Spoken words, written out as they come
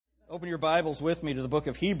Open your Bibles with me to the book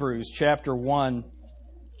of Hebrews, chapter 1.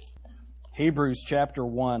 Hebrews, chapter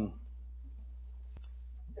 1.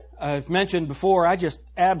 I've mentioned before, I just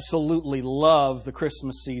absolutely love the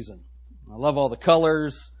Christmas season. I love all the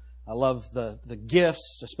colors. I love the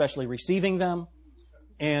gifts, especially receiving them.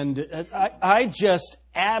 And I just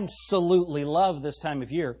absolutely love this time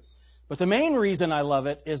of year. But the main reason I love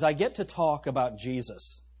it is I get to talk about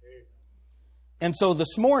Jesus. And so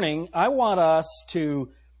this morning, I want us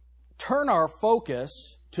to turn our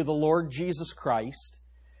focus to the Lord Jesus Christ.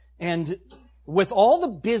 And with all the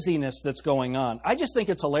busyness that's going on, I just think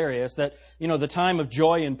it's hilarious that, the time of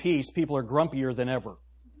joy and peace, people are grumpier than ever.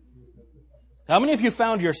 How many of you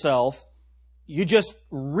found yourself, you just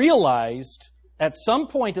realized at some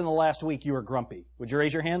point in the last week you were grumpy? Would you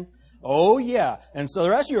raise your hand? Oh, yeah. And so the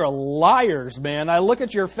rest of you are liars, man. I look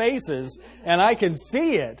at your faces and I can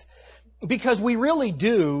see it. Because we really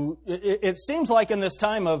do, it seems like in this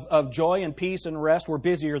time of joy and peace and rest, we're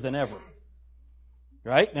busier than ever.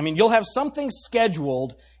 Right? I mean, you'll have something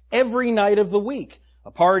scheduled every night of the week.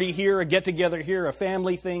 A party here, a get-together here, a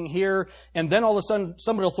family thing here, and then all of a sudden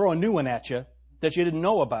somebody will throw a new one at you that you didn't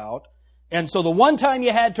know about. And so the one time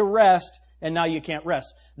you had to rest, and now you can't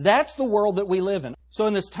rest. That's the world that we live in. So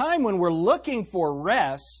in this time when we're looking for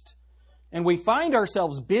rest, and we find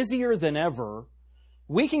ourselves busier than ever,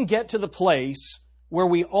 we can get to the place where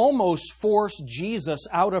we almost force Jesus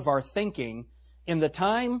out of our thinking in the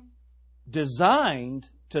time designed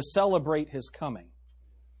to celebrate His coming.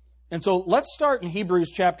 And so let's start in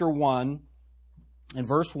Hebrews chapter 1 and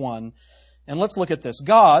verse 1, and let's look at this.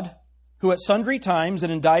 God, who at sundry times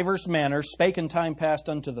and in divers manners spake in time past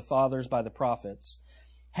unto the fathers by the prophets,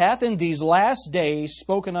 hath in these last days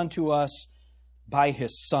spoken unto us by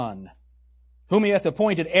His Son, whom He hath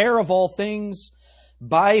appointed heir of all things,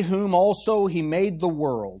 by whom also He made the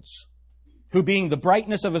worlds, who being the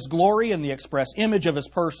brightness of His glory and the express image of His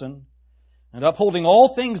person, and upholding all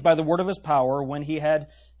things by the word of His power, when He had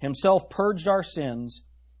Himself purged our sins,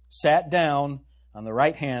 sat down on the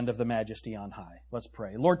right hand of the Majesty on high. Let's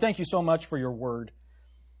pray. Lord, thank You so much for Your word.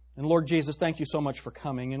 And Lord Jesus, thank You so much for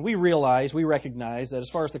coming. And we recognize that as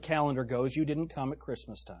far as the calendar goes, You didn't come at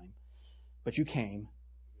Christmas time, but You came.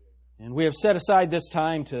 And we have set aside this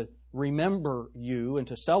time to remember You and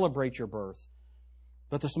to celebrate Your birth.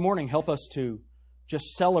 But this morning, help us to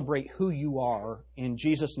just celebrate who You are in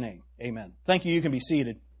Jesus' name. Amen. Thank you. You can be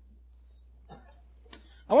seated.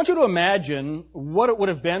 I want you to imagine what it would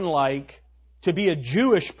have been like to be a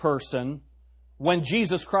Jewish person when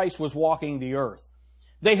Jesus Christ was walking the earth.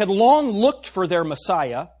 They had long looked for their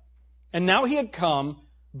Messiah, and now He had come,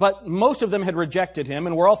 but most of them had rejected Him,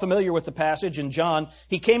 and we're all familiar with the passage in John.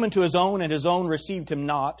 He came into His own, and His own received Him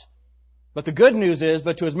not. But the good news is,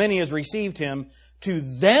 but to as many as received Him, to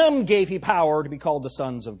them gave He power to be called the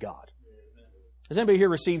sons of God. Has anybody here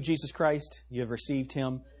received Jesus Christ? You have received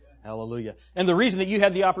Him? Hallelujah. And the reason that you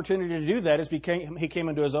had the opportunity to do that is because He came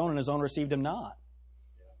into His own and His own received Him not.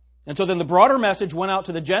 And so then the broader message went out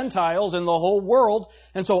to the Gentiles and the whole world.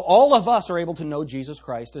 And so all of us are able to know Jesus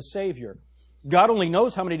Christ as Savior. God only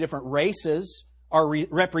knows how many different races are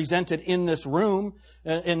represented in this room.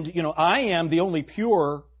 And I am the only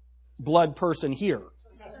pure blood person here.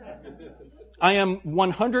 I am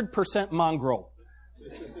 100% mongrel.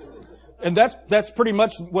 And that's pretty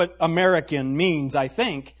much what American means, I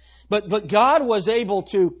think. But God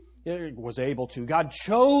God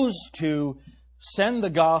chose to send the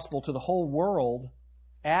gospel to the whole world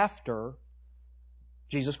after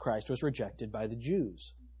Jesus Christ was rejected by the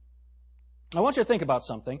Jews. I want you to think about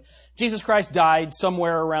something. Jesus Christ died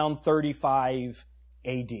somewhere around 35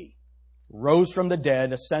 A.D., rose from the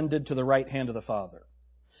dead, ascended to the right hand of the Father.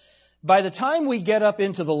 By the time we get up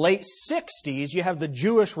into the late 60s, you have the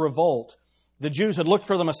Jewish revolt. The Jews had looked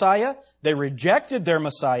for the Messiah, they rejected their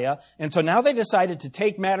Messiah, and so now they decided to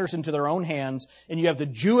take matters into their own hands, and you have the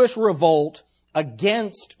Jewish revolt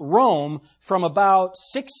against Rome from about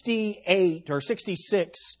 68 or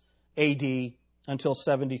 66 A.D. until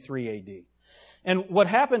 73 A.D. And what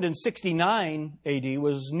happened in 69 A.D.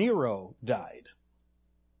 was Nero died.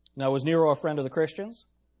 Now, was Nero a friend of the Christians?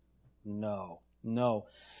 No.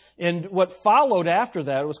 And what followed after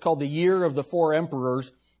that was called the Year of the Four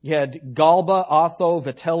Emperors. You had Galba, Otho,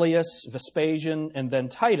 Vitellius, Vespasian, and then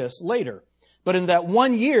Titus later. But in that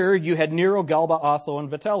 1 year, you had Nero, Galba, Otho, and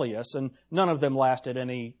Vitellius, and none of them lasted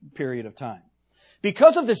any period of time.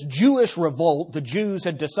 Because of this Jewish revolt, the Jews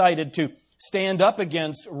had decided to stand up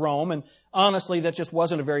against Rome, and honestly, that just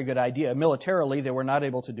wasn't a very good idea. Militarily, they were not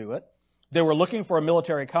able to do it. They were looking for a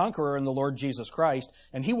military conqueror in the Lord Jesus Christ,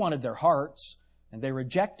 and He wanted their hearts, and they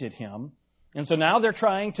rejected Him. And so now they're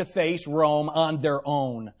trying to face Rome on their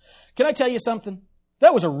own. Can I tell you something?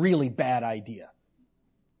 That was a really bad idea.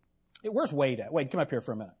 Where's Wade at? Wade, come up here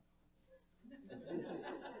for a minute.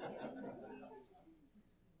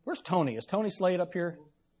 Where's Tony? Is Tony Slade up here?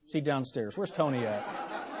 Is he downstairs? Where's Tony at?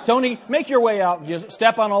 Tony, make your way out. You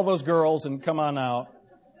step on all those girls and come on out.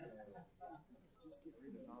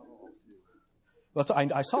 Well,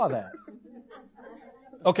 I saw that.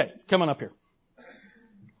 Okay, come on up here.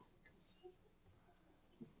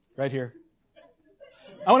 Right here.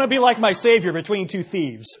 I want to be like my Savior between two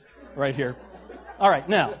thieves. Right here. All right,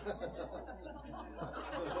 now.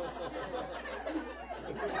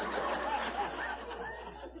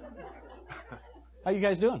 How you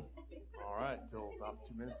guys doing? All right, till about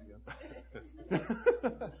 2 minutes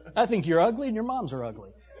ago. I think you're ugly and your moms are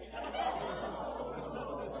ugly.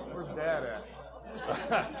 Where's Dad at?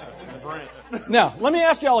 Brent. Now, let me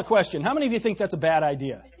ask you all a question. How many of you think that's a bad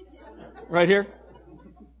idea? Right here?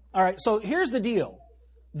 All right, so here's the deal.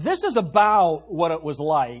 This is about what it was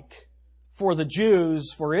like for the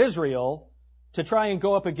Jews, for Israel, to try and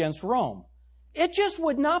go up against Rome. It just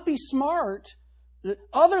would not be smart,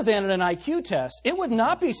 other than an IQ test, it would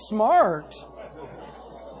not be smart.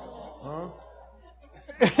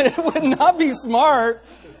 It would not be smart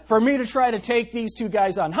for me to try to take these two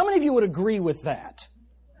guys on. How many of you would agree with that?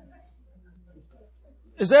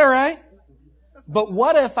 Is that right? But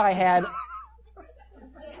what if I had...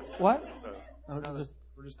 What?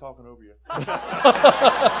 We're just talking over you.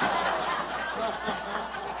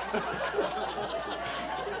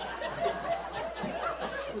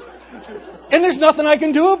 And there's nothing I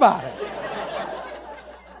can do about it.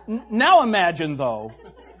 Now imagine, though,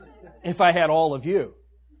 if I had all of you.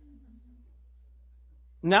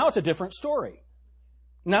 Now it's a different story.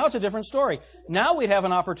 Now it's a different story. Now we'd have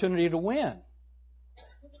an opportunity to win.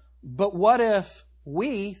 But what if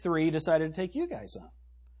we three decided to take you guys on?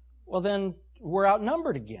 Well, then we're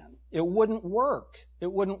outnumbered again. It wouldn't work.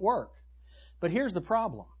 It wouldn't work. But here's the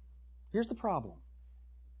problem. Here's the problem.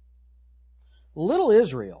 Little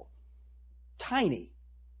Israel, tiny,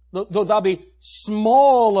 though thou be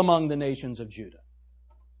small among the nations of Judah.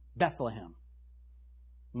 Bethlehem,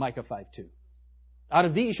 Micah 5:2. Out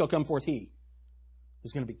of thee shall come forth he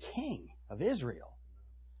who's going to be king of Israel.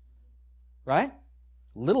 Right?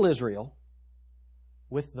 Little Israel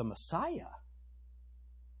with the Messiah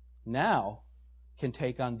now can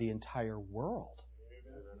take on the entire world.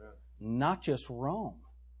 Not just Rome.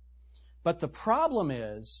 But the problem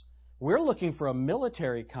is, we're looking for a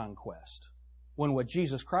military conquest when what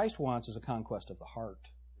Jesus Christ wants is a conquest of the heart.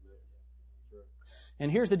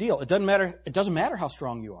 And here's the deal. It doesn't matter how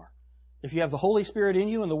strong you are. If you have the Holy Spirit in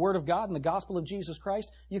you and the Word of God and the gospel of Jesus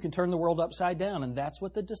Christ, you can turn the world upside down. And that's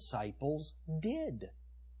what the disciples did.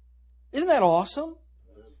 Isn't that awesome?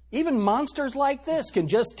 Even monsters like this can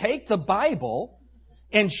just take the Bible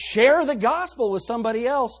and share the gospel with somebody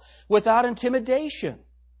else without intimidation.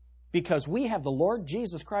 Because we have the Lord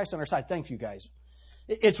Jesus Christ on our side. Thank you, guys.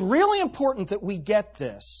 It's really important that we get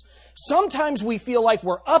this. Sometimes we feel like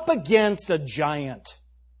we're up against a giant.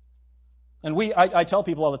 And I tell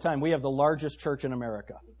people all the time, we have the largest church in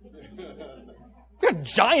America. We have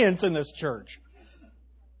giants in this church.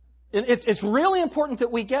 It's really important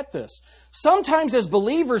that we get this. Sometimes as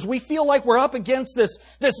believers, we feel like we're up against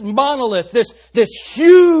this monolith, this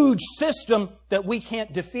huge system that we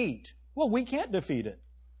can't defeat. Well, we can't defeat it.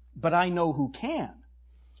 But I know who can.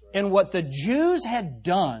 And what the Jews had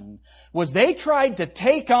done was they tried to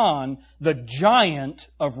take on the giant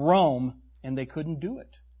of Rome, and they couldn't do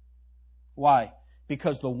it. Why?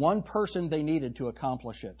 Because the one person they needed to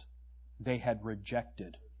accomplish it, they had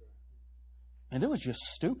rejected. And it was just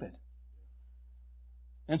stupid.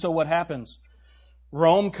 And so what happens?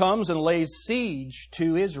 Rome comes and lays siege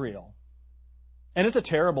to Israel. And it's a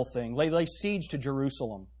terrible thing. They lay siege to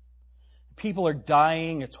Jerusalem. People are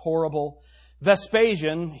dying. It's horrible.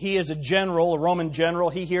 Vespasian, he is a general, a Roman general.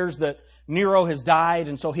 He hears that Nero has died,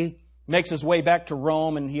 and so he makes his way back to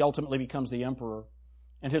Rome, and he ultimately becomes the emperor.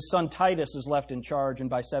 And his son Titus is left in charge,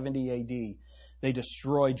 and by 70 A.D., they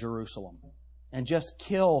destroy Jerusalem and just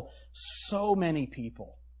kill so many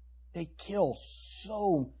people. They kill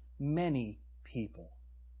so many people.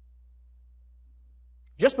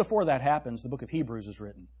 Just before that happens, the book of Hebrews is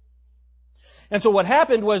written. And so what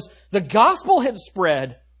happened was the gospel had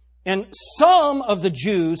spread, and some of the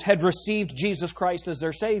Jews had received Jesus Christ as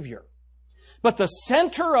their Savior. But the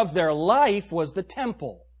center of their life was the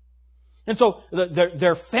temple. And so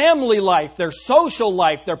their family life, their social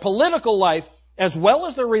life, their political life, as well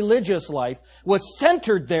as their religious life, was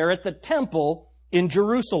centered there at the temple in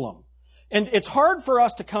Jerusalem. And it's hard for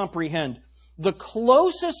us to comprehend. The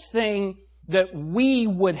closest thing that we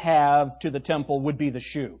would have to the temple would be the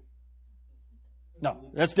shoe.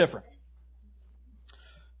 No, that's different.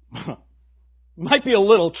 Might be a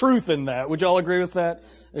little truth in that. Would you all agree with that?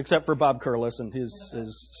 Except for Bob Curlis and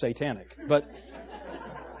his satanic. But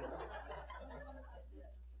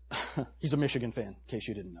he's a Michigan fan, in case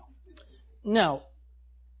you didn't know. Now,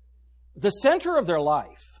 the center of their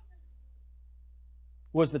life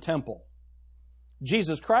was the temple.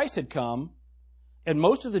 Jesus Christ had come, and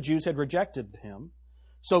most of the Jews had rejected him.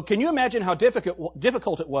 So can you imagine how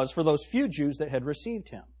difficult it was for those few Jews that had received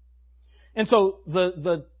him? And so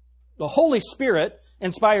the Holy Spirit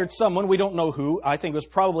inspired someone, we don't know who, I think it was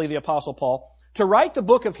probably the Apostle Paul, to write the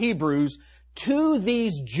book of Hebrews to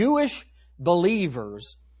these Jewish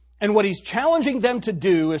believers. And what he's challenging them to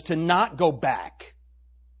do is to not go back.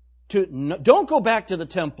 Don't go back to the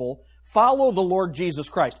temple. Follow the Lord Jesus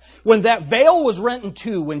Christ. When that veil was rent in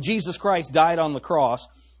two, when Jesus Christ died on the cross,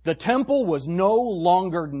 the temple was no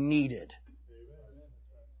longer needed.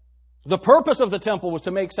 The purpose of the temple was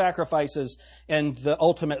to make sacrifices, and the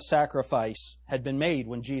ultimate sacrifice had been made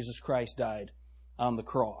when Jesus Christ died on the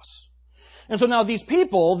cross. And so now these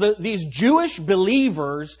people, these Jewish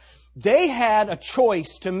believers, they had a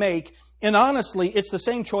choice to make, and honestly, it's the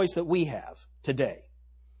same choice that we have today.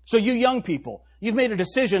 So you young people, you've made a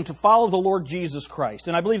decision to follow the Lord Jesus Christ.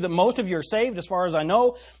 And I believe that most of you are saved, as far as I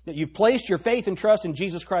know, that you've placed your faith and trust in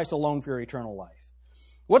Jesus Christ alone for your eternal life.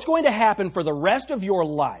 What's going to happen for the rest of your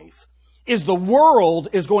life is the world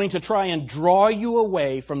is going to try and draw you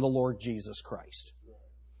away from the Lord Jesus Christ.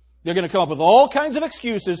 They're going to come up with all kinds of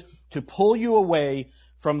excuses to pull you away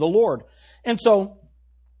from the Lord. And so,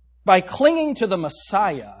 by clinging to the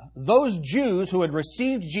Messiah, those Jews who had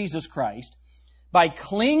received Jesus Christ, by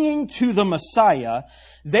clinging to the Messiah,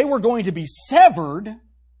 they were going to be severed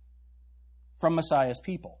from Messiah's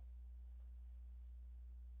people.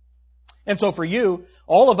 And so for you,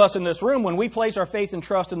 all of us in this room, when we place our faith and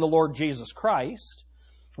trust in the Lord Jesus Christ,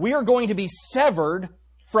 we are going to be severed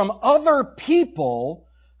from other people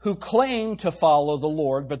who claim to follow the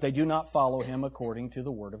Lord, but they do not follow Him according to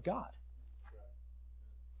the Word of God.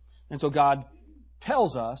 And so God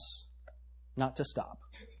tells us not to stop.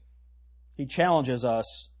 He challenges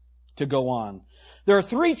us to go on. There are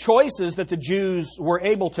three choices that the Jews were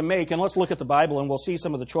able to make, and let's look at the Bible and we'll see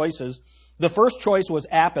some of the choices. The first choice was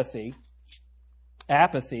apathy.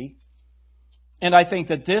 Apathy. And I think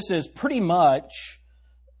that this is pretty much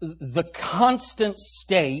the constant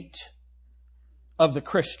state of the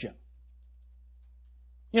Christian.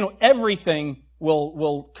 You know, everything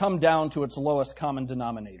will come down to its lowest common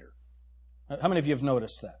denominator. How many of you have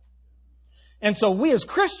noticed that? And so we as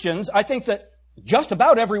Christians, I think that just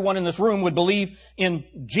about everyone in this room would believe in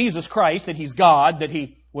Jesus Christ, that He's God, that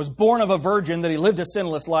He was born of a virgin, that He lived a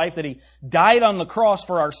sinless life, that He died on the cross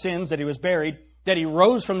for our sins, that He was buried, that He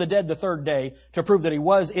rose from the dead the third day to prove that He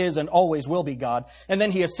was, is, and always will be God. And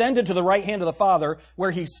then He ascended to the right hand of the Father,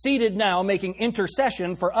 where He's seated now making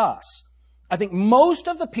intercession for us. I think most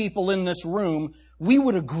of the people in this room, we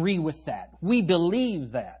would agree with that. We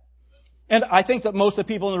believe that. And I think that most of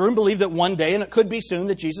the people in the room believe that one day, and it could be soon,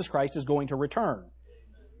 that Jesus Christ is going to return.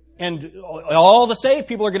 And all the saved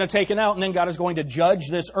people are going to take it out, and then God is going to judge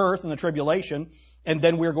this earth in the tribulation, and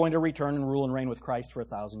then we're going to return and rule and reign with Christ for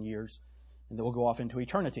 1,000 years, and then we'll go off into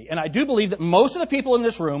eternity. And I do believe that most of the people in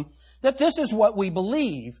this room, that this is what we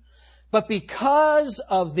believe. But because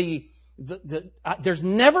of there's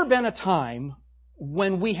never been a time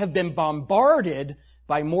when we have been bombarded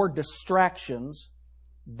by more distractions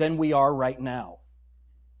than we are right now.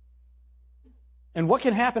 And what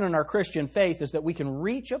can happen in our Christian faith is that we can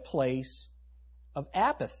reach a place of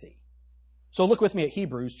apathy. So look with me at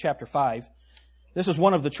Hebrews chapter 5. This is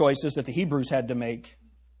one of the choices that the Hebrews had to make.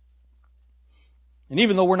 And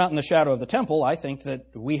even though we're not in the shadow of the temple, I think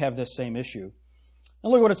that we have this same issue.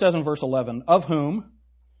 And look what it says in verse 11. Of whom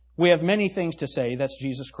we have many things to say, that's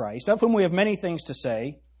Jesus Christ, of whom we have many things to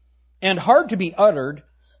say, and hard to be uttered,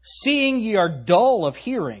 seeing ye are dull of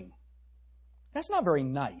hearing. That's not very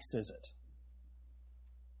nice, is it?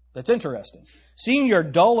 That's interesting. Seeing ye are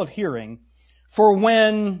dull of hearing, for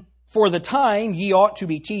when for the time ye ought to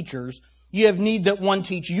be teachers, ye have need that one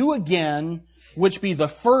teach you again, which be the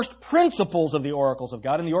first principles of the oracles of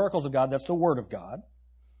God. And the oracles of God, that's the Word of God.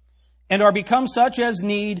 And are become such as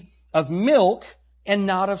need of milk and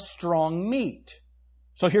not of strong meat.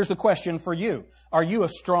 So here's the question for you. Are you a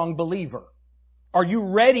strong believer? Are you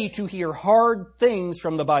ready to hear hard things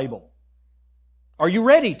from the Bible? Are you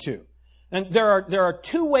ready to? And there are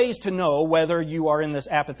two ways to know whether you are in this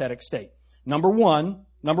apathetic state. Number one,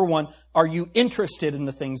 are you interested in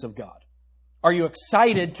the things of God? Are you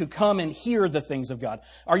excited to come and hear the things of God?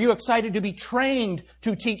 Are you excited to be trained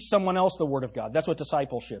to teach someone else the Word of God? That's what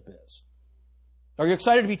discipleship is. Are you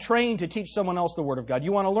excited to be trained to teach someone else the Word of God?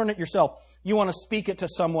 You want to learn it yourself. You want to speak it to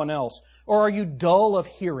someone else. Or are you dull of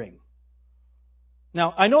hearing?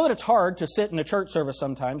 Now, I know that it's hard to sit in a church service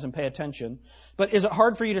sometimes and pay attention, but is it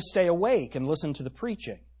hard for you to stay awake and listen to the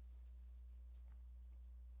preaching?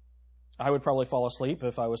 I would probably fall asleep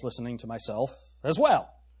if I was listening to myself as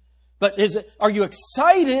well. But are you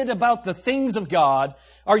excited about the things of God?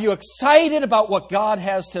 Are you excited about what God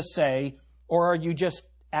has to say? Or are you just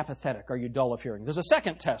apathetic? Are you dull of hearing? There's a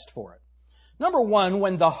second test for it. Number one,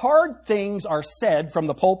 when the hard things are said from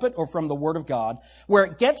the pulpit or from the Word of God, where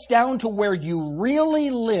it gets down to where you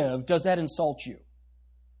really live, does that insult you?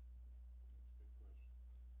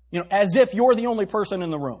 As if you're the only person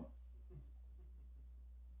in the room.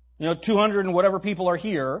 200 and whatever people are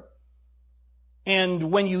here.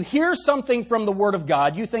 And when you hear something from the Word of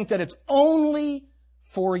God, you think that it's only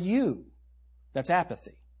for you. That's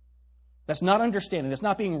apathy. That's not understanding. That's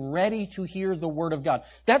not being ready to hear the Word of God.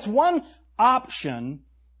 That's one option,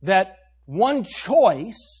 one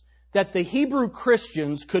choice that the Hebrew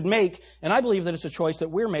Christians could make, and I believe that it's a choice that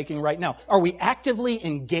we're making right now. Are we actively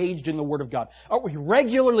engaged in the Word of God? Are we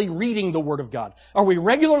regularly reading the Word of God? Are we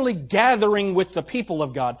regularly gathering with the people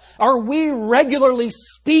of God? Are we regularly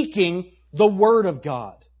speaking the Word of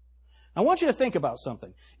God? I want you to think about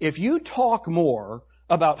something. If you talk more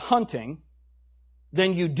about hunting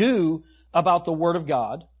than you do about the Word of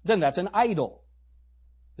God, then that's an idol.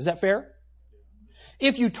 Is that fair?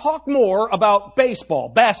 If you talk more about baseball,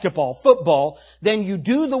 basketball, football than you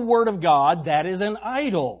do the Word of God, that is an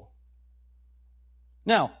idol.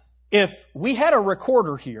 Now, if we had a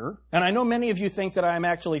recorder here, and I know many of you think that I'm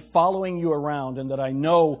actually following you around and that I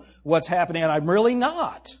know what's happening, and I'm really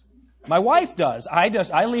not. My wife does.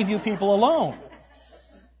 I leave you people alone.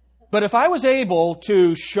 But if I was able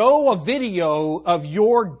to show a video of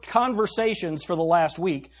your conversations for the last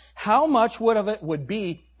week, how much of it would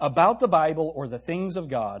be about the Bible or the things of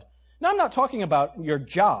God? Now, I'm not talking about your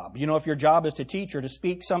job. If your job is to teach or to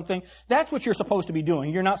speak something, that's what you're supposed to be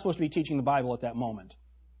doing. You're not supposed to be teaching the Bible at that moment.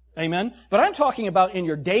 Amen? But I'm talking about in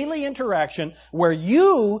your daily interaction where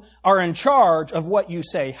you are in charge of what you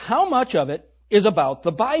say. How much of it is about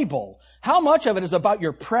the Bible? How much of it is about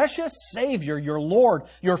your precious Savior, your Lord,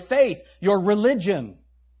 your faith, your religion?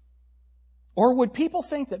 Or would people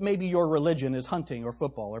think that maybe your religion is hunting or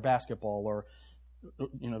football or basketball or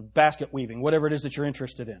basket weaving, whatever it is that you're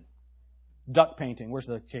interested in? Duck painting. Where's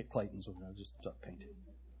the Claytons? Just duck painting.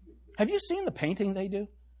 Have you seen the painting they do?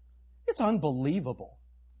 It's unbelievable.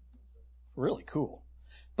 Really cool.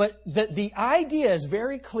 But the idea is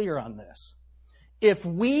very clear on this. If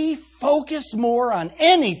we focus more on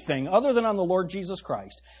anything other than on the Lord Jesus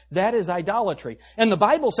Christ, that is idolatry. And the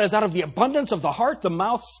Bible says, out of the abundance of the heart, the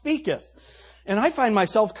mouth speaketh. And I find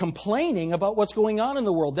myself complaining about what's going on in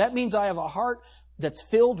the world. That means I have a heart that's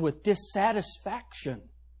filled with dissatisfaction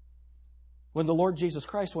when the Lord Jesus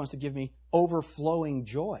Christ wants to give me overflowing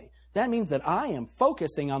joy. That means that I am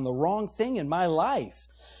focusing on the wrong thing in my life.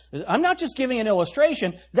 I'm not just giving an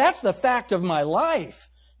illustration. That's the fact of my life.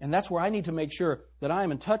 And that's where I need to make sure that I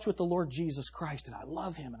am in touch with the Lord Jesus Christ and I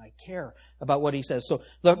love Him and I care about what He says. So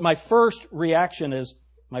my first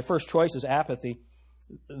choice is apathy.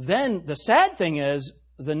 Then the sad thing is,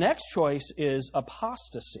 the next choice is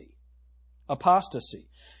apostasy. Apostasy.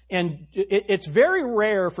 And it's very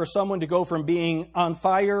rare for someone to go from being on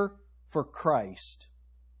fire for Christ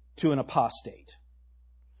to an apostate.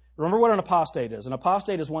 Remember what an apostate is. An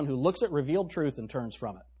apostate is one who looks at revealed truth and turns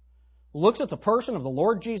from it. Looks at the person of the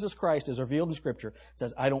Lord Jesus Christ as revealed in Scripture,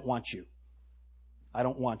 says, I don't want you. I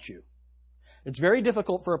don't want you. It's very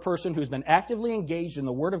difficult for a person who's been actively engaged in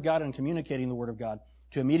the Word of God and communicating the Word of God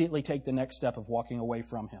to immediately take the next step of walking away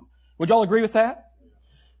from Him. Would you all agree with that?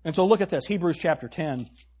 And so look at this, Hebrews chapter 10.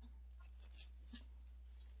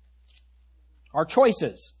 Our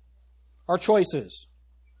choices.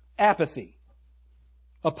 Apathy.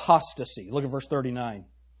 Apostasy. Look at verse 39.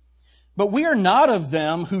 But we are not of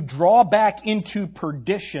them who draw back into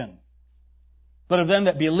perdition, but of them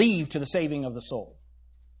that believe to the saving of the soul.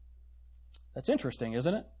 That's interesting,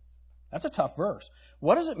 isn't it? That's a tough verse.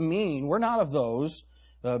 What does it mean? We're not of those,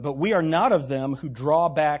 but we are not of them who draw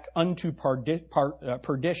back unto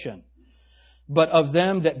perdition, but of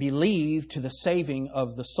them that believe to the saving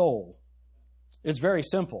of the soul. It's very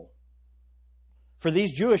simple. For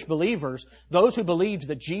these Jewish believers, those who believed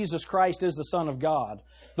that Jesus Christ is the Son of God,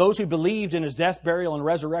 those who believed in His death, burial, and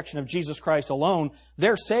resurrection of Jesus Christ alone,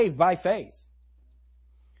 they're saved by faith.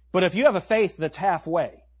 But if you have a faith that's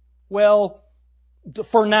halfway, well,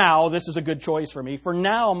 for now, this is a good choice for me. For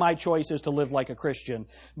now, my choice is to live like a Christian,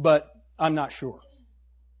 but I'm not sure.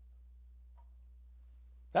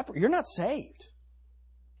 You're not saved.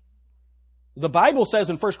 The Bible says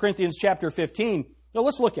in 1 Corinthians chapter 15,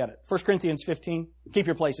 let's look at it. 1 Corinthians 15. Keep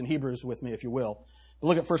your place in Hebrews with me if you will.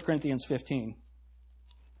 Look at 1 Corinthians 15.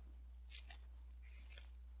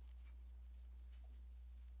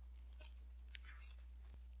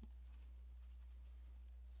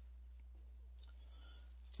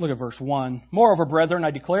 Look at verse 1. Moreover, brethren, I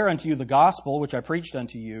declare unto you the gospel which I preached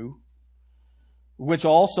unto you, which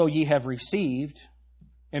also ye have received,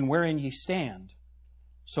 and wherein ye stand.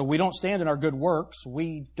 So we don't stand in our good works.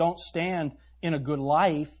 We don't stand in a good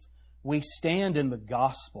life. We stand in the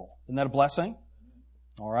gospel. Isn't that a blessing?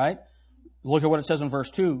 All right. Look at what it says in verse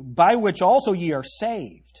 2. By which also ye are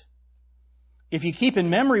saved, if ye keep in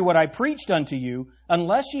memory what I preached unto you,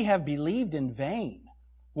 unless ye have believed in vain.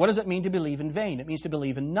 What does it mean to believe in vain? It means to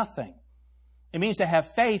believe in nothing. It means to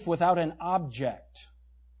have faith without an object.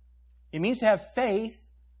 It means to have faith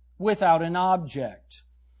without an object.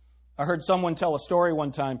 I heard someone tell a story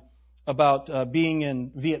one time about being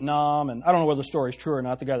in Vietnam, and I don't know whether the story is true or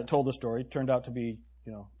not. The guy that told the story turned out to be,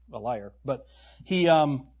 a liar. But he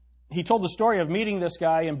told the story of meeting this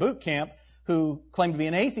guy in boot camp who claimed to be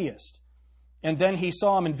an atheist. And then he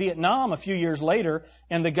saw him in Vietnam a few years later,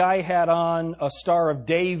 and the guy had on a Star of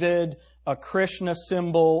David, a Krishna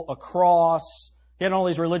symbol, a cross. He had all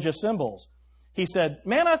these religious symbols. He said,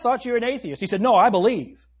 "Man, I thought you were an atheist." He said, "No, I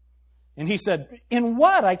believe." And he said, "In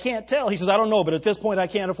what? I can't tell." He says, "I don't know, but at this point I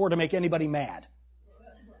can't afford to make anybody mad."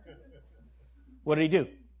 What did he do?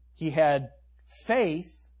 He had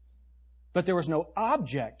faith, but there was no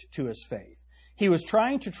object to his faith. He was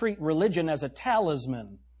trying to treat religion as a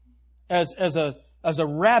talisman, as a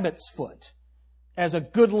rabbit's foot, as a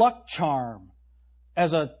good luck charm,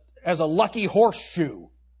 as a lucky horseshoe.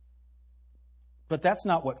 But that's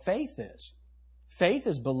not what faith is. Faith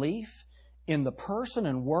is belief in the person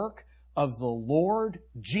and work of the Lord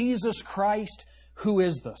Jesus Christ, who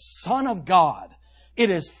is the Son of God. It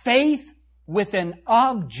is faith with an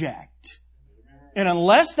object. And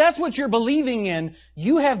unless that's what you're believing in,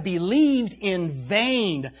 you have believed in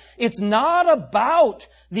vain. It's not about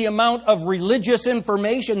the amount of religious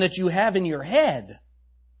information that you have in your head.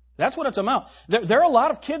 That's what it's about. There are a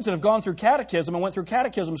lot of kids that have gone through catechism and went through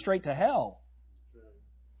catechism straight to hell.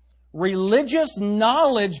 Religious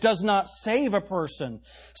knowledge does not save a person.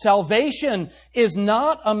 Salvation is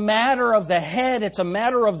not a matter of the head, it's a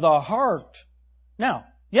matter of the heart. Now,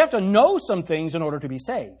 you have to know some things in order to be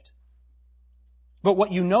saved. But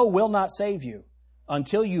what you know will not save you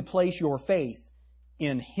until you place your faith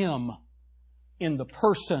in Him, in the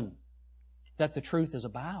person that the truth is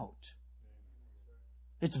about.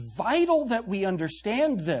 It's vital that we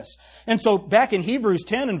understand this. And so back in Hebrews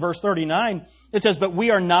 10 and verse 39, it says, "But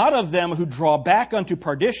we are not of them who draw back unto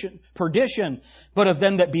perdition, but of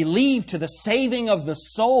them that believe to the saving of the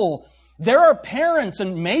soul." There are parents,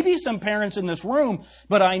 and maybe some parents in this room,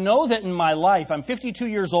 but I know that in my life, I'm 52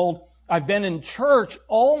 years old, I've been in church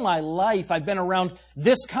all my life. I've been around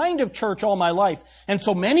this kind of church all my life. And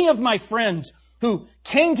so many of my friends who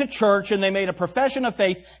came to church and they made a profession of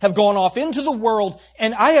faith have gone off into the world,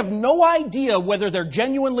 and I have no idea whether they're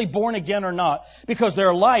genuinely born again or not, because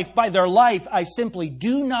by their life, I simply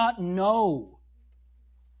do not know.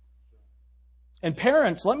 And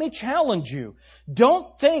parents, let me challenge you.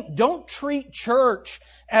 Don't treat church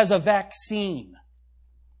as a vaccine,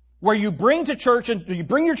 where you bring your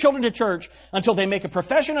children to church until they make a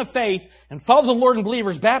profession of faith and follow the Lord in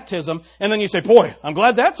believer's baptism, and then you say, "Boy, I'm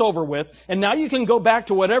glad that's over with," and now you can go back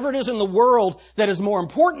to whatever it is in the world that is more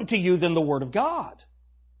important to you than the Word of God.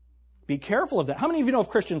 Be careful of that. How many of you know of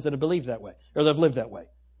Christians that have believed that way, or that have lived that way?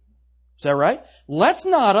 Is that right? Let's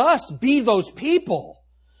not us be those people.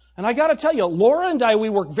 And I got to tell you, Laura and I, we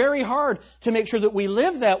work very hard to make sure that we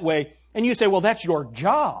live that way. And you say, "Well, that's your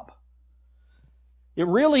job." It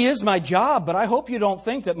really is my job, but I hope you don't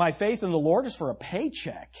think that my faith in the Lord is for a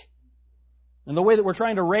paycheck. And the way that we're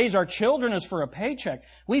trying to raise our children is for a paycheck.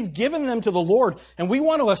 We've given them to the Lord, and we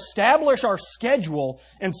want to establish our schedule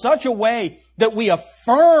in such a way that we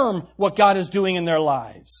affirm what God is doing in their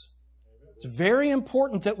lives. It's very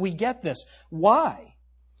important that we get this. Why?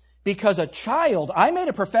 Because I made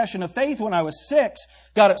a profession of faith when I was 6,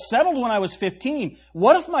 got it settled when I was 15.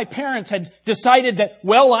 What if my parents had decided that,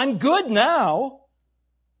 well, I'm good now?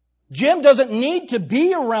 Jim doesn't need to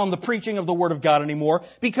be around the preaching of the Word of God anymore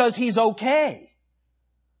because he's okay.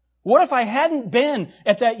 What if I hadn't been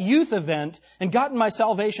at that youth event and gotten my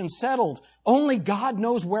salvation settled? Only God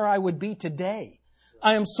knows where I would be today.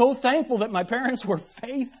 I am so thankful that my parents were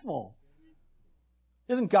faithful.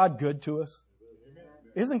 Isn't God good to us?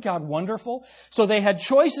 Isn't God wonderful? So they had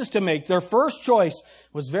choices to make. Their first choice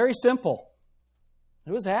was very simple.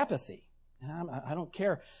 It was apathy. I don't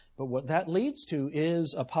care. But what that leads to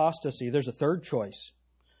is apostasy. There's a third choice.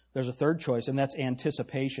 There's a third choice, and that's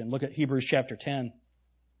anticipation. Look at Hebrews chapter 10.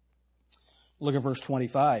 Look at verse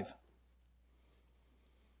 25.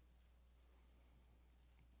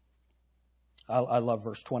 I love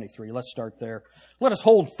verse 23. Let's start there. Let us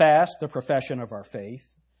hold fast the profession of our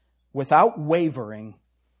faith without wavering,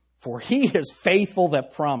 for He is faithful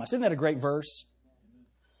that promised. Isn't that a great verse?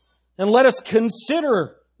 And let us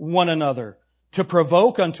consider one another to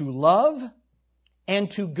provoke unto love and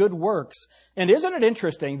to good works. And isn't it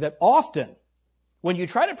interesting that often when you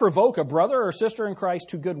try to provoke a brother or sister in Christ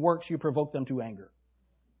to good works, you provoke them to anger?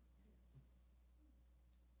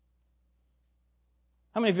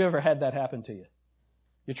 How many of you ever had that happen to you?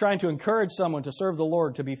 You're trying to encourage someone to serve the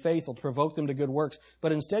Lord, to be faithful, to provoke them to good works,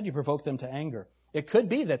 but instead you provoke them to anger. It could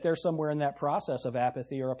be that they're somewhere in that process of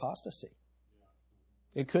apathy or apostasy.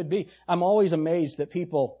 It could be. I'm always amazed that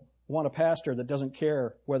people want a pastor that doesn't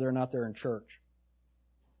care whether or not they're in church.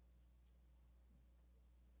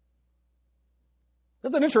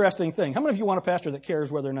 That's an interesting thing. How many of you want a pastor that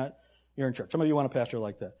cares whether or not you're in church? How many of you want a pastor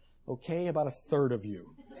like that? Okay, about a third of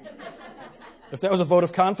you. If that was a vote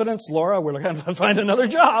of confidence, Laura, we're going to find another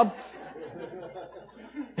job.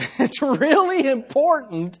 It's really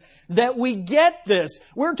important that we get this.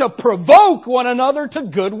 We're to provoke one another to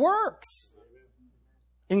good works.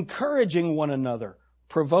 Encouraging one another.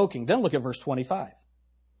 Provoking. Then look at verse 25.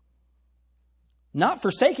 Not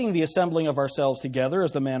forsaking the assembling of ourselves together,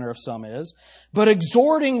 as the manner of some is, but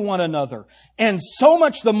exhorting one another. And so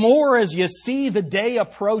much the more as you see the day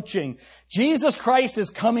approaching. Jesus Christ is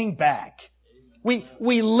coming back.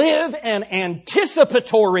 We live an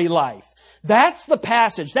anticipatory life. That's the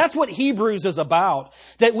passage. That's what Hebrews is about.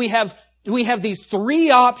 That we have these three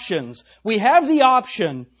options. We have the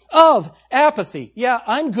option of apathy. Yeah,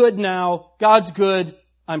 I'm good now. God's good.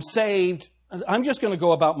 I'm saved. I'm just going to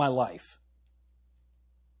go about my life.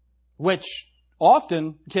 Which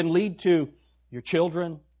often can lead to your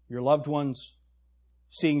children, your loved ones,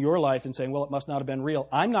 seeing your life and saying, well, it must not have been real.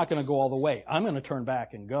 I'm not going to go all the way. I'm going to turn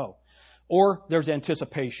back and go. Or there's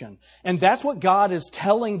anticipation. And that's what God is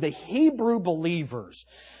telling the Hebrew believers.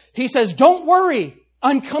 He says, don't worry,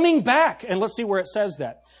 I'm coming back. And let's see where it says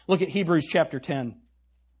that. Look at Hebrews chapter 10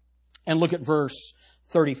 and look at verse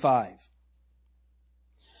 35.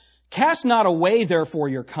 Cast not away therefore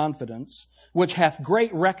your confidence, which hath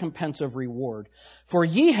great recompense of reward. For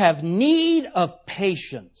ye have need of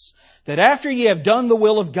patience, that after ye have done the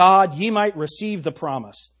will of God, ye might receive the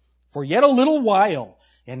promise. For yet a little while,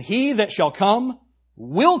 and He that shall come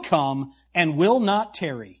and will not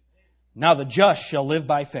tarry. Now the just shall live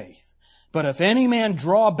by faith. But if any man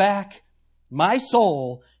draw back, my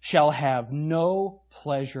soul shall have no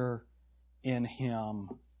pleasure in him.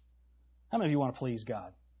 How many of you want to please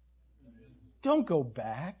God? Don't go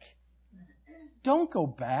back. Don't go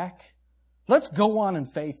back. Let's go on in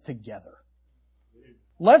faith together.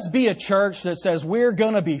 Let's be a church that says we're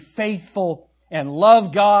going to be faithful and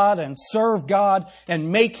love God and serve God and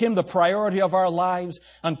make Him the priority of our lives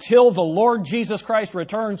until the Lord Jesus Christ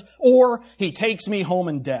returns or He takes me home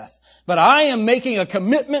in death. But I am making a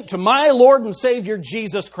commitment to my Lord and Savior,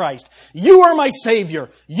 Jesus Christ. You are my Savior.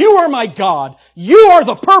 You are my God. You are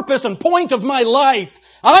the purpose and point of my life.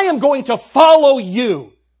 I am going to follow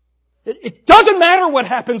you. It doesn't matter what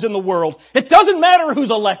happens in the world. It doesn't matter who's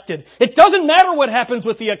elected. It doesn't matter what happens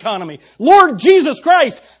with the economy. Lord Jesus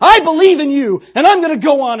Christ, I believe in you, and I'm going to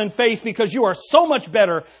go on in faith because you are so much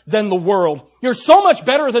better than the world. You're so much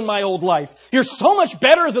better than my old life. You're so much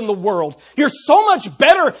better than the world. You're so much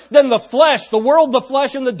better than the flesh, the world, the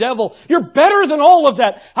flesh, and the devil. You're better than all of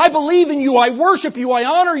that. I believe in you. I worship you. I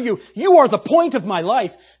honor you. You are the point of my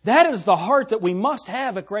life. That is the heart that we must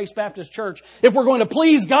have at Grace Baptist Church if we're going to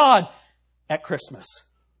please God at Christmas.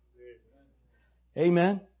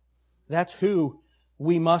 Amen. That's who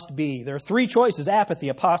we must be. There are three choices: apathy,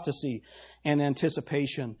 apostasy, and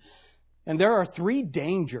anticipation. And there are three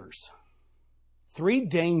dangers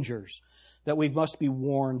that we must be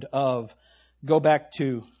warned of. Go back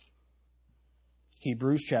to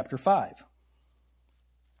Hebrews chapter 5.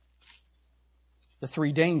 The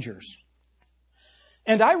three dangers.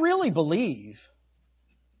 And I really believe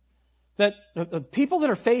that the people that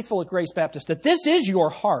are faithful at Grace Baptist, that this is your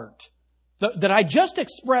heart, that I just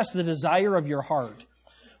expressed the desire of your heart.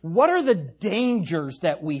 What are the dangers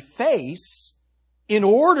that we face in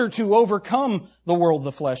order to overcome the world,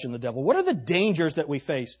 the flesh, and the devil? What are the dangers that we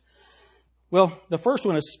face? Well, the first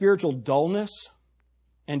one is spiritual dullness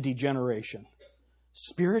and degeneration.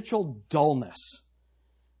 Spiritual dullness.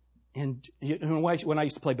 And when I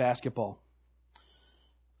used to play basketball,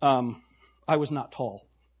 I was not tall.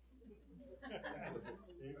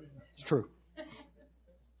 It's true.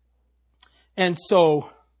 And so,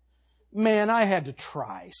 man, I had to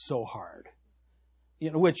try so hard.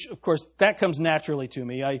 Which, of course, that comes naturally to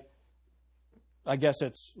me. I guess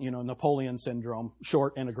it's, Napoleon syndrome,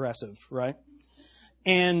 short and aggressive, right?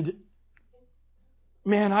 And,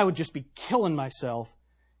 man, I would just be killing myself.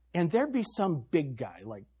 And there'd be some big guy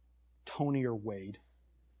like Tony or Wade,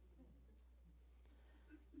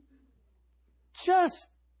 just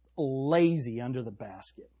lazy under the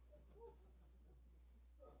basket.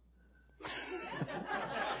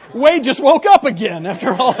 Wade just woke up again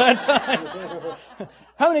after all that time.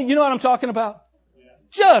 How many, you know what I'm talking about?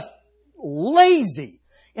 Just lazy.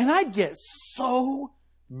 And I'd get so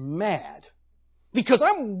mad because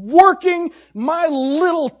I'm working my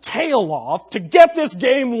little tail off to get this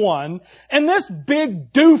game won, and this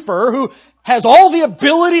big doofer who has all the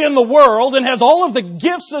ability in the world and has all of the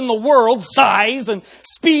gifts in the world, size and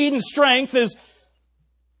speed and strength, is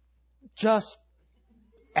just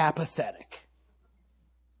apathetic.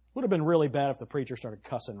 Would have been really bad if the preacher started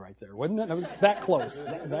cussing right there, wouldn't it? It was that close,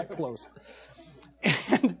 that close.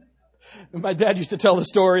 And my dad used to tell the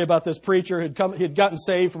story about this preacher he had gotten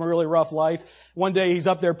saved from a really rough life. One day he's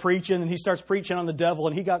up there preaching, and he starts preaching on the devil,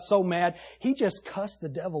 and he got so mad, he just cussed the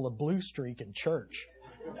devil a blue streak in church.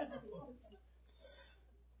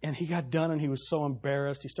 And he got done, and he was so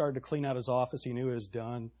embarrassed. He started to clean out his office. He knew he was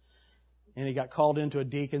done. And he got called into a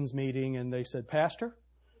deacon's meeting, and they said, "Pastor,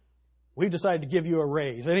 we've decided to give you a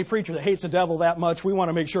raise. Any preacher that hates the devil that much, we want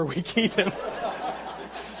to make sure we keep him."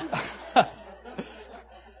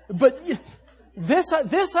 But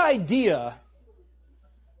this idea,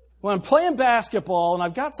 when I'm playing basketball and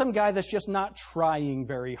I've got some guy that's just not trying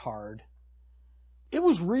very hard, it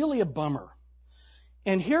was really a bummer.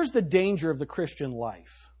 And here's the danger of the Christian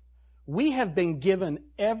life. We have been given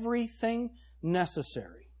everything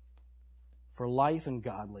necessary for life and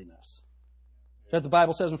godliness. That the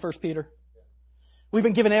Bible says in 1 Peter? We've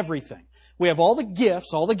been given everything. We have all the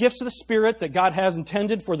gifts of the Spirit that God has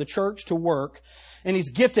intended for the church to work. And He's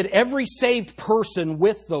gifted every saved person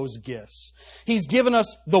with those gifts. He's given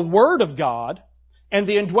us the Word of God and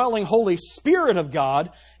the indwelling Holy Spirit of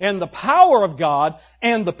God and the power of God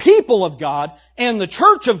and the people of God and the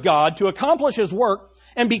church of God to accomplish His work.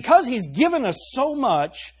 And because He's given us so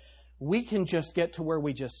much, we can just get to where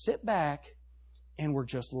we just sit back and we're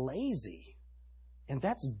just lazy. And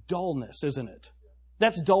that's dullness, isn't it?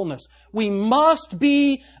 That's dullness. We must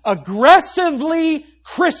be aggressively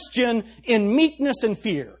Christian in meekness and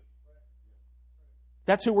fear.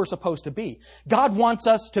 That's who we're supposed to be. God wants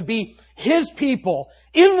us to be His people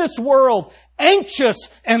in this world, anxious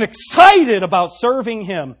and excited about serving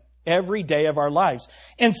Him every day of our lives.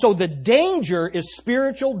 And so the danger is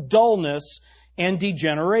spiritual dullness and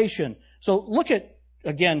degeneration. So look at,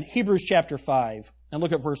 again, Hebrews chapter 5, and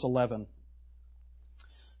look at verse 11.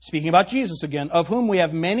 Speaking about Jesus again, of whom we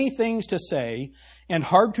have many things to say and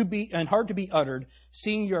hard to be uttered,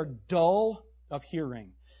 seeing you're dull of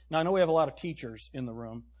hearing. Now, I know we have a lot of teachers in the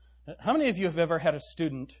room. How many of you have ever had a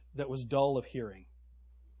student that was dull of hearing?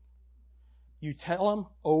 You tell them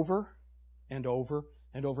over and over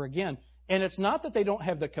and over again. And it's not that they don't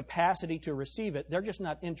have the capacity to receive it. They're just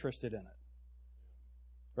not interested in it.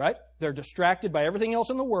 Right? They're distracted by everything else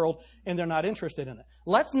in the world, and they're not interested in it.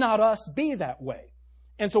 Let's not us be that way.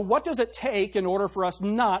 And so what does it take in order for us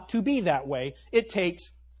not to be that way? It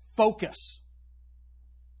takes focus.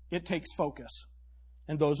 It takes focus.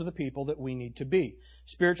 And those are the people that we need to be.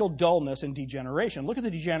 Spiritual dullness and degeneration. Look at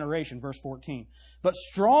the degeneration, verse 14. But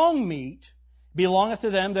strong meat belongeth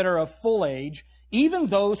to them that are of full age, even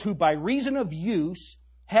those who by reason of use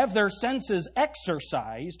have their senses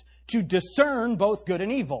exercised to discern both good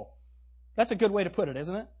and evil. That's a good way to put it,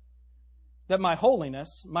 isn't it? That my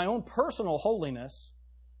holiness, my own personal holiness,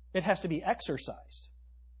 it has to be exercised.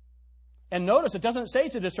 And notice it doesn't say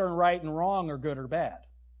to discern right and wrong or good or bad.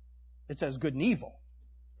 It says good and evil.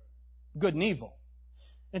 Good and evil.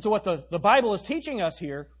 And so what the Bible is teaching us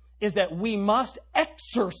here is that we must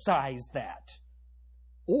exercise that,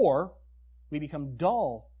 or we become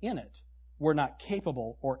dull in it. We're not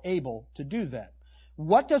capable or able to do that.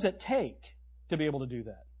 What does it take to be able to do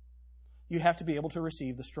that? You have to be able to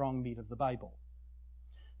receive the strong meat of the Bible.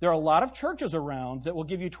 There are a lot of churches around that will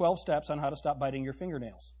give you 12 steps on how to stop biting your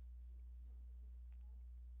fingernails.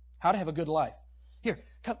 How to have a good life. Here,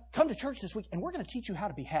 come to church this week, and we're going to teach you how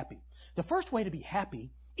to be happy. The first way to be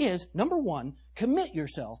happy is, number one, commit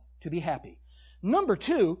yourself to be happy. Number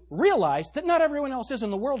two, realize that not everyone else in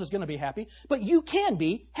the world is going to be happy, but you can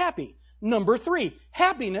be happy. Number three,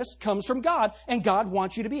 happiness comes from God, and God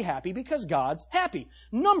wants you to be happy because God's happy.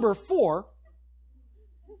 Number four,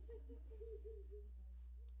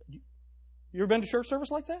 you ever been to church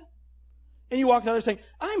service like that? And you walk out there saying,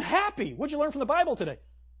 I'm happy. What'd you learn from the Bible today?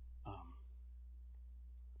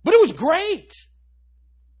 But it was great.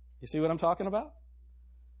 You see what I'm talking about?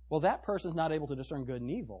 Well, that person's not able to discern good and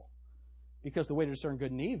evil, because the way to discern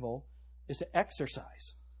good and evil is to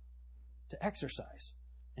exercise.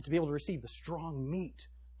 And to be able to receive the strong meat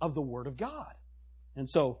of the Word of God. And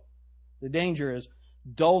so, the danger is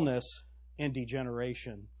dullness and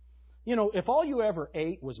degeneration. You know, if all you ever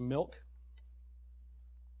ate was milk,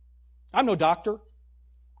 I'm no doctor,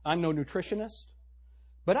 I'm no nutritionist,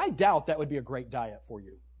 but I doubt that would be a great diet for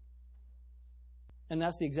you. And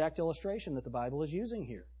that's the exact illustration that the Bible is using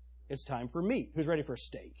here. It's time for meat. Who's ready for a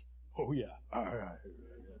steak? Oh, yeah. All right.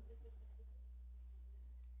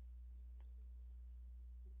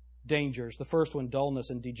 Dangers. The first one, dullness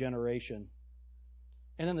and degeneration.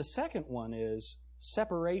 And then the second one is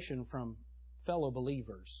separation from fellow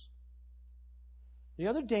believers. The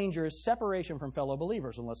other danger is separation from fellow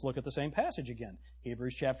believers. And let's look at the same passage again.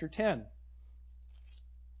 Hebrews chapter 10,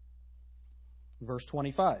 verse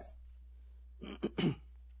 25.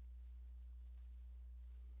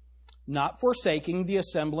 Not forsaking the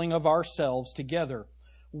assembling of ourselves together.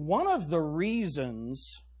 One of the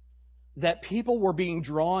reasons that people were being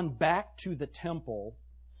drawn back to the temple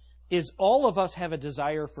is all of us have a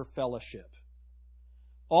desire for fellowship.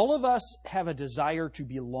 All of us have a desire to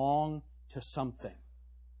belong to something.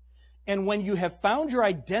 And when you have found your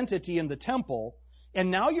identity in the temple,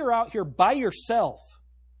 and now you're out here by yourself,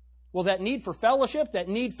 well, that need for fellowship, that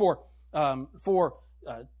need for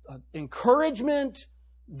encouragement,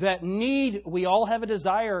 that need, we all have a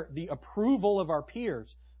desire, the approval of our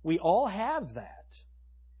peers. We all have that.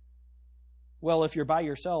 Well, if you're by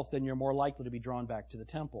yourself, then you're more likely to be drawn back to the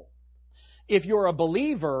temple. If you're a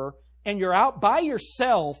believer and you're out by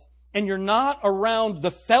yourself and you're not around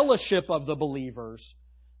the fellowship of the believers,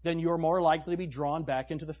 then you're more likely to be drawn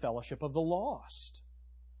back into the fellowship of the lost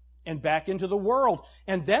and back into the world.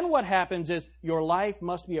 And then what happens is your life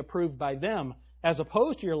must be approved by them as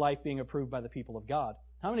opposed to your life being approved by the people of God.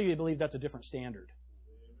 How many of you believe that's a different standard?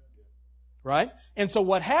 Right? And so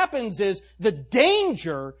what happens is the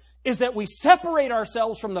danger is that we separate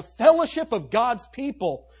ourselves from the fellowship of God's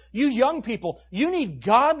people. You young people, you need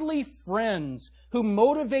godly friends who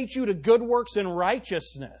motivate you to good works and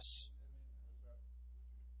righteousness.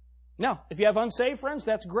 Now, if you have unsaved friends,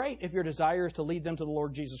 that's great if your desire is to lead them to the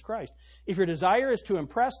Lord Jesus Christ. If your desire is to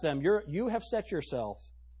impress them, you have set yourself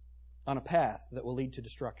on a path that will lead to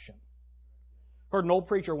destruction. Heard an old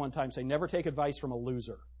preacher one time say, never take advice from a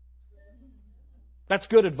loser. That's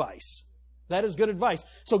good advice. That is good advice.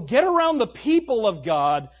 So get around the people of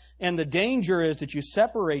God, and the danger is that you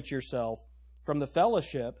separate yourself from the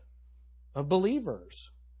fellowship of believers.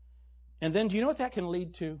 And then do you know what that can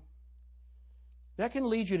lead to? That can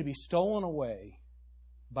lead you to be stolen away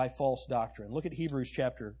by false doctrine. Look at Hebrews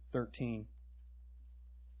chapter 13.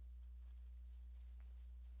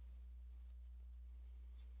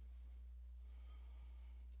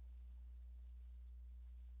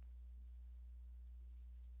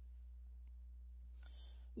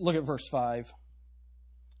 Look at verse 5.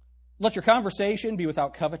 Let your conversation be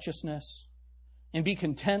without covetousness, and be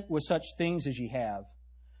content with such things as ye have.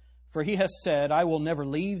 For he has said, I will never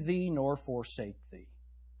leave thee nor forsake thee.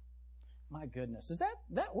 My goodness, is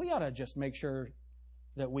that we ought to just make sure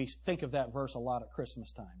that we think of that verse a lot at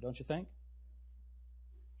Christmas time, don't you think?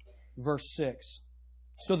 Verse 6.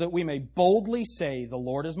 So that we may boldly say, the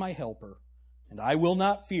Lord is my helper, and I will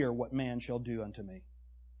not fear what man shall do unto me.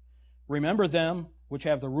 Remember them which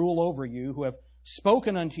have the rule over you, who have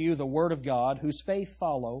spoken unto you the word of God, whose faith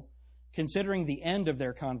follow, considering the end of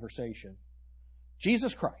their conversation.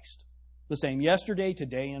 Jesus Christ, the same yesterday,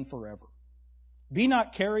 today, and forever. Be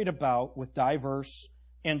not carried about with diverse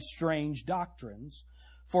and strange doctrines,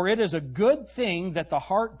 for it is a good thing that the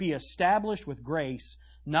heart be established with grace,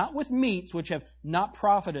 not with meats which have not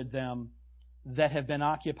profited them that have been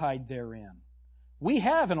occupied therein. We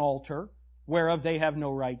have an altar, whereof they have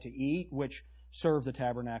no right to eat, which serve the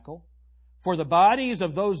tabernacle. For the bodies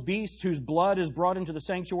of those beasts whose blood is brought into the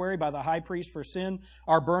sanctuary by the high priest for sin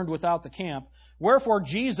are burned without the camp. Wherefore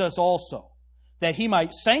Jesus also, that he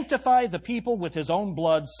might sanctify the people with his own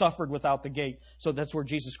blood, suffered without the gate. So that's where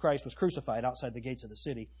Jesus Christ was crucified, outside the gates of the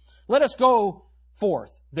city. Let us go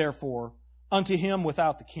forth, therefore, unto him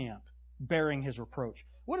without the camp, bearing his reproach.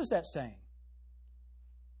 What is that saying?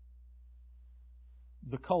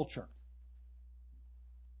 The culture.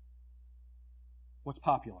 what's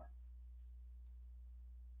popular.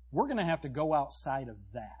 We're going to have to go outside of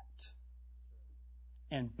that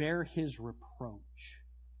and bear His reproach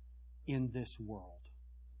in this world.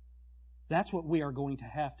 That's what we are going to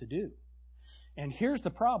have to do. And here's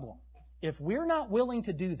the problem. If we're not willing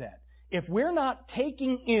to do that, if we're not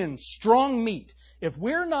taking in strong meat, if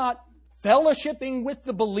we're not fellowshipping with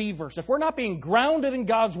the believers, if we're not being grounded in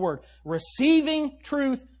God's Word, receiving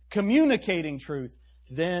truth, communicating truth,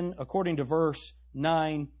 then, according to verse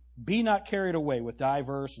 9, be not carried away with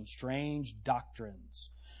diverse and strange doctrines.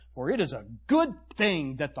 For it is a good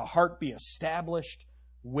thing that the heart be established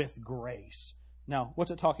with grace. Now,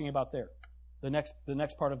 what's it talking about there? The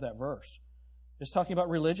next part of that verse. It's talking about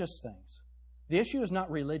religious things. The issue is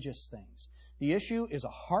not religious things. The issue is a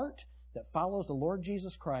heart that follows the Lord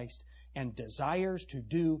Jesus Christ and desires to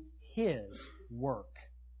do His work.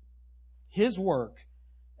 His work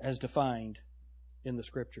as defined in the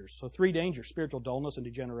Scriptures. So 3 dangers: spiritual dullness and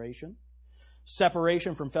degeneration,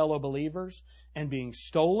 separation from fellow believers, and being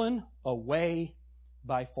stolen away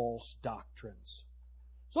by false doctrines.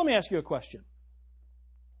 So let me ask you a question.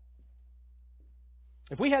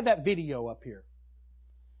 If we had that video up here,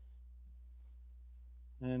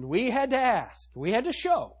 and we had to ask, we had to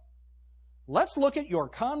show, let's look at your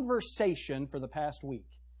conversation for the past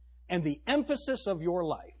week and the emphasis of your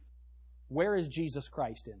life. Where is Jesus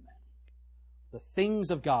Christ in that? The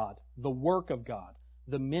things of God, the work of God,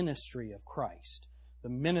 the ministry of Christ, the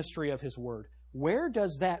ministry of His Word. Where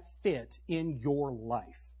does that fit in your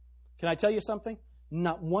life? Can I tell you something?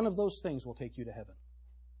 Not one of those things will take you to heaven.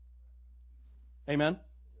 Amen?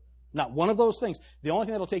 Not one of those things. The only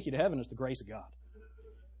thing that will take you to heaven is the grace of God.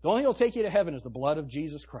 The only thing that will take you to heaven is the blood of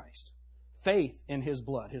Jesus Christ. Faith in His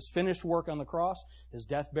blood, His finished work on the cross, His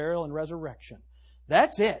death, burial, and resurrection.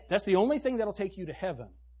 That's it. That's the only thing that will take you to heaven.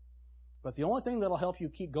 But the only thing that will help you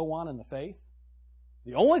go on in the faith,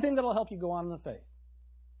 the only thing that will help you go on in the faith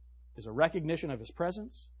is a recognition of His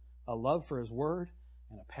presence, a love for His Word,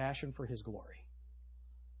 and a passion for His glory.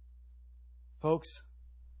 Folks,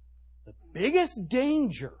 the biggest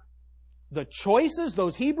danger, the choices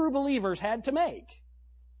those Hebrew believers had to make: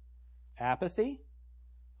 apathy,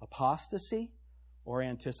 apostasy, or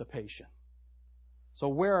anticipation. So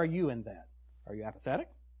where are you in that? Are you apathetic?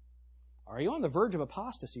 Are you on the verge of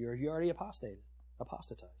apostasy, or have you already apostatized?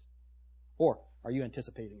 Or are you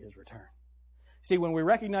anticipating His return? See, when we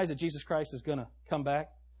recognize that Jesus Christ is going to come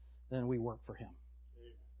back, then we work for Him.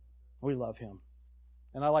 We love Him.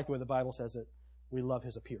 And I like the way the Bible says it. We love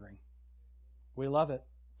His appearing. We love it.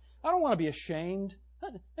 I don't want to be ashamed.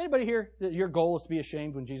 Anybody here that your goal is to be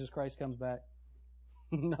ashamed when Jesus Christ comes back?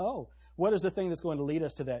 No. What is the thing that's going to lead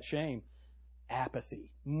us to that shame?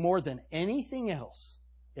 Apathy. More than anything else,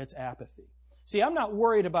 it's apathy. See, I'm not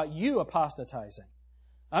worried about you apostatizing.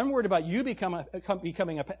 I'm worried about you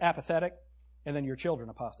becoming apathetic and then your children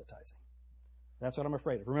apostatizing. That's what I'm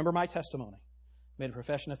afraid of. Remember my testimony. Made a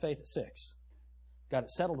profession of faith at 6. Got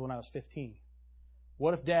it settled when I was 15.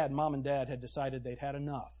 What if Mom and Dad had decided they'd had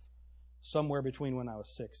enough somewhere between when I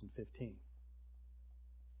was 6 and 15?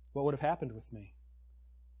 What would have happened with me?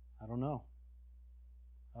 I don't know.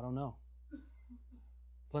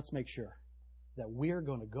 Let's make sure that we're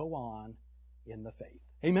going to go on in the faith.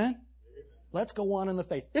 Amen? Let's go on in the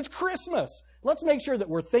faith. It's Christmas. Let's make sure that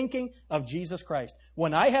we're thinking of Jesus Christ.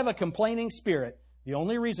 When I have a complaining spirit, the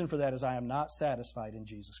only reason for that is I am not satisfied in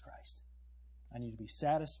Jesus Christ. I need to be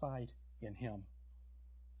satisfied in Him.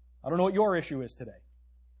 I don't know what your issue is today.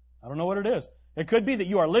 I don't know what it is. It could be that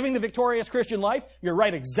you are living the victorious Christian life. You're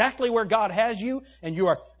right exactly where God has you, and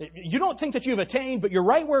you don't think that you've attained, but you're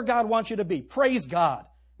right where God wants you to be. Praise God.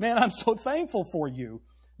 Man, I'm so thankful for you.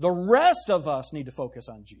 The rest of us need to focus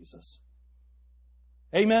on Jesus.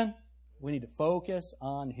 Amen? We need to focus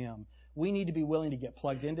on Him. We need to be willing to get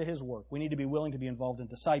plugged into His work. We need to be willing to be involved in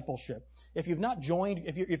discipleship. If you've not joined,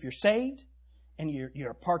 if you're saved and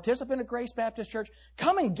you're a participant at Grace Baptist Church,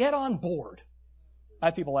 come and get on board. I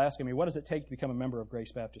have people asking me, what does it take to become a member of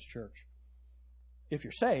Grace Baptist Church? If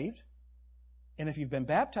you're saved, and if you've been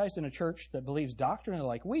baptized in a church that believes doctrinally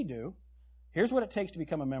like we do, here's what it takes to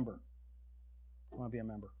become a member. I want to be a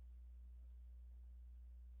member.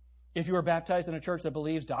 If you are baptized in a church that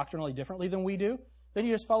believes doctrinally differently than we do, then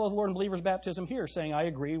you just follow the Lord in believer's baptism here, saying, I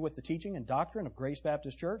agree with the teaching and doctrine of Grace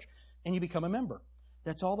Baptist Church, and you become a member.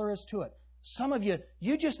 That's all there is to it. Some of you,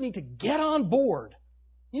 you just need to get on board.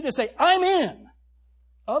 You just say, I'm in.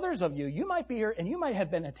 Others of you, you might be here and you might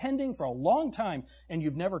have been attending for a long time and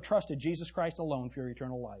you've never trusted Jesus Christ alone for your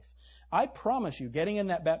eternal life. I promise you, getting in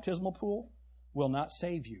that baptismal pool will not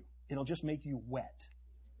save you. It'll just make you wet.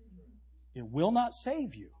 It will not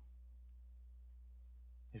save you.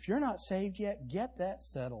 If you're not saved yet, get that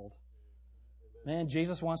settled. Man,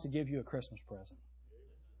 Jesus wants to give you a Christmas present.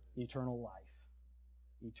 Eternal life.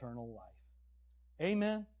 Eternal life.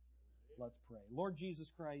 Amen. Let's pray. Lord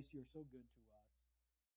Jesus Christ, you're so good to us.